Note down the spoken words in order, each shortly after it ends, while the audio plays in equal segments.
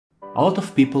A lot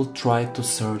of people try to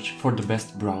search for the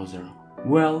best browser.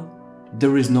 Well,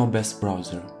 there is no best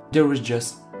browser. There is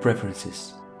just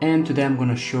preferences. And today I'm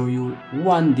gonna show you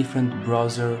one different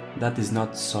browser that is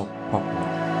not so popular.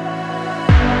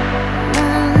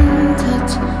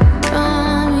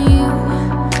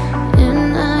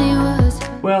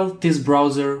 Well, this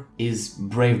browser is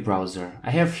Brave browser.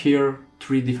 I have here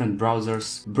 3 different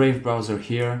browsers. Brave browser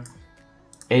here,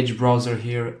 Edge browser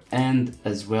here, and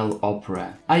as well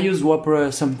Opera. I use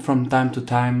Opera from time to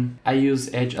time. I use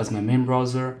Edge as my main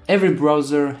browser. Every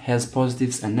browser has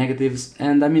positives and negatives,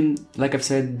 and I mean, like I've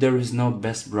said, there is no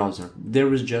best browser.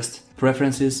 There is just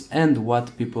preferences and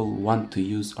what people want to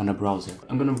use on a browser.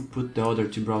 I'm gonna put the other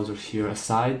 2 browsers here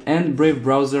aside, and Brave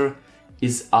browser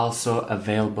is also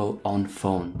available on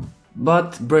phone.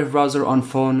 But Brave browser on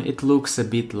phone, it looks a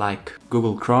bit like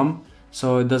Google Chrome,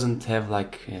 so it doesn't have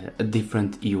like a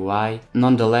different UI.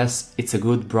 Nonetheless, it's a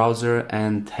good browser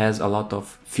and has a lot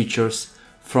of features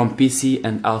from PC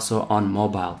and also on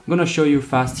mobile. I'm gonna show you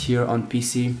fast here on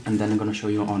PC, and then I'm gonna show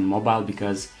you on mobile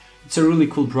because it's a really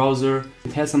cool browser.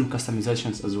 It has some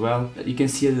customizations as well. You can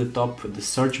see at the top the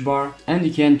search bar, and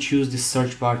you can choose the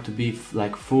search bar to be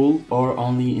like full or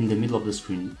only in the middle of the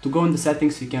screen. To go in the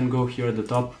settings, you can go here at the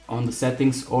top on the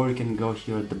settings, or you can go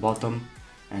here at the bottom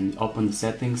and open the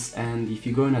settings. And if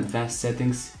you go in advanced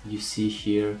settings, you see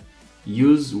here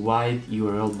use wide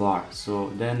URL bar,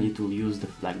 so then it will use the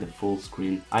full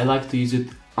screen. I like to use it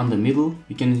on the middle.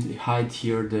 You can hide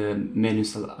here the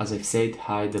menus, as I've said,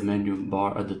 hide the menu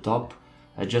bar at the top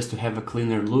just to have a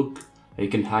cleaner look. You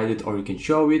can hide it or you can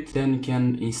show it. Then you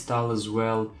can install as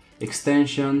well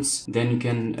extensions. Then you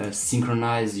can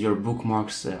synchronize your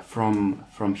bookmarks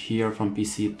from here, from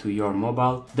PC to your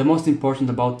mobile. The most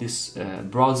important about this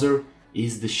browser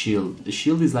is the shield. The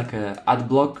shield is like a ad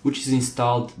block which is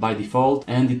installed by default,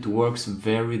 and it works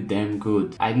very damn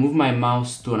good. I move my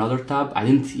mouse to another tab. I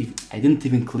didn't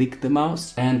even click the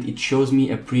mouse, and it shows me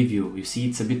a preview. You see,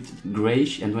 it's a bit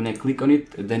grayish, and when I click on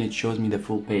it, then it shows me the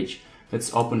full page.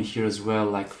 Let's open here as well,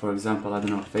 like for example, I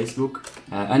don't know, Facebook,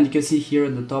 and you can see here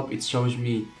at the top it shows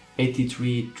me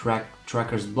 83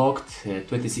 trackers blocked,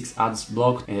 26 ads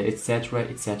blocked, etc,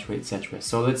 etc, etc.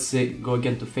 So let's go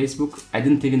again to Facebook. I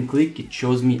didn't even click, it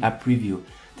shows me a preview.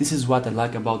 This is what I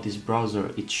like about this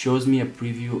browser. It shows me a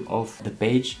preview of the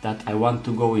page that I want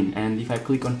to go in, and if I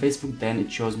click on Facebook, then it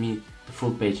shows me the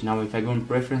full page. Now if I go in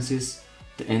preferences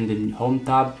and in home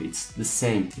tab, it's the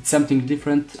same. It's something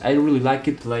different. I really like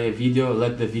it. Play a video,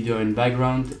 let the video in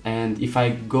background, and if I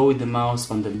go with the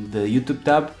mouse on the YouTube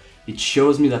tab, it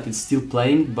shows me that it's still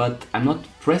playing, but I'm not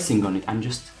pressing on it. I'm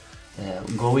just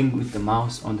going with the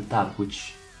mouse on the tab,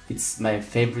 which it's my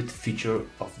favorite feature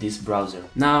of this browser.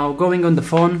 Now going on the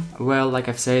phone, well, like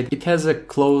I've said, it has a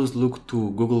close look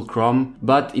to Google Chrome,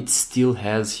 but it still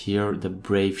has here the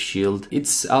Brave shield.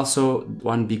 It's also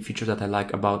one big feature that I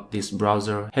like about this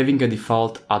browser, having a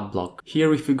default ad block.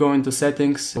 Here if you go into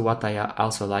settings, what I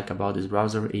also like about this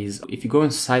browser is if you go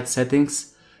in site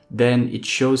settings, then it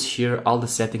shows here all the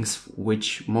settings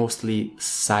which mostly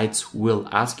sites will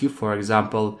ask you. For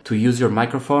example, to use your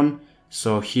microphone.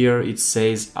 So here it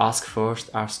says ask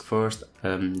first,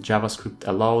 JavaScript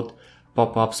allowed,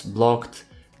 pop-ups blocked,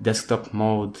 desktop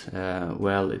mode,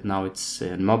 now it's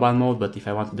in mobile mode, but if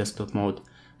I want desktop mode,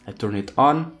 I turn it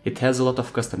on. It has a lot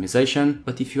of customization,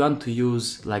 but if you want to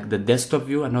use like the desktop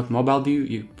view and not mobile view,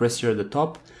 you press here at the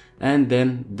top and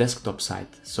then desktop side.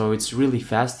 So it's really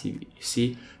fast. You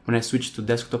see, when I switch to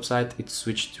desktop side, it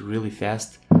switched really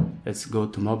fast. Let's go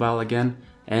to mobile again,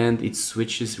 and it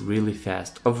switches really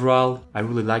fast. Overall, I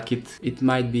really like it. It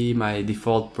might be my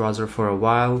default browser for a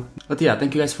while. But yeah,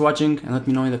 thank you guys for watching, and let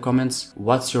me know in the comments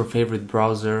what's your favorite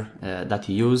browser that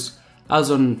you use,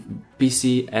 as on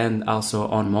PC and also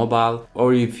on mobile,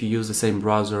 or if you use the same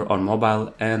browser on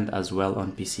mobile and as well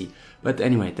on PC. But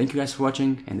anyway, thank you guys for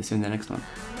watching, and see you in the next one.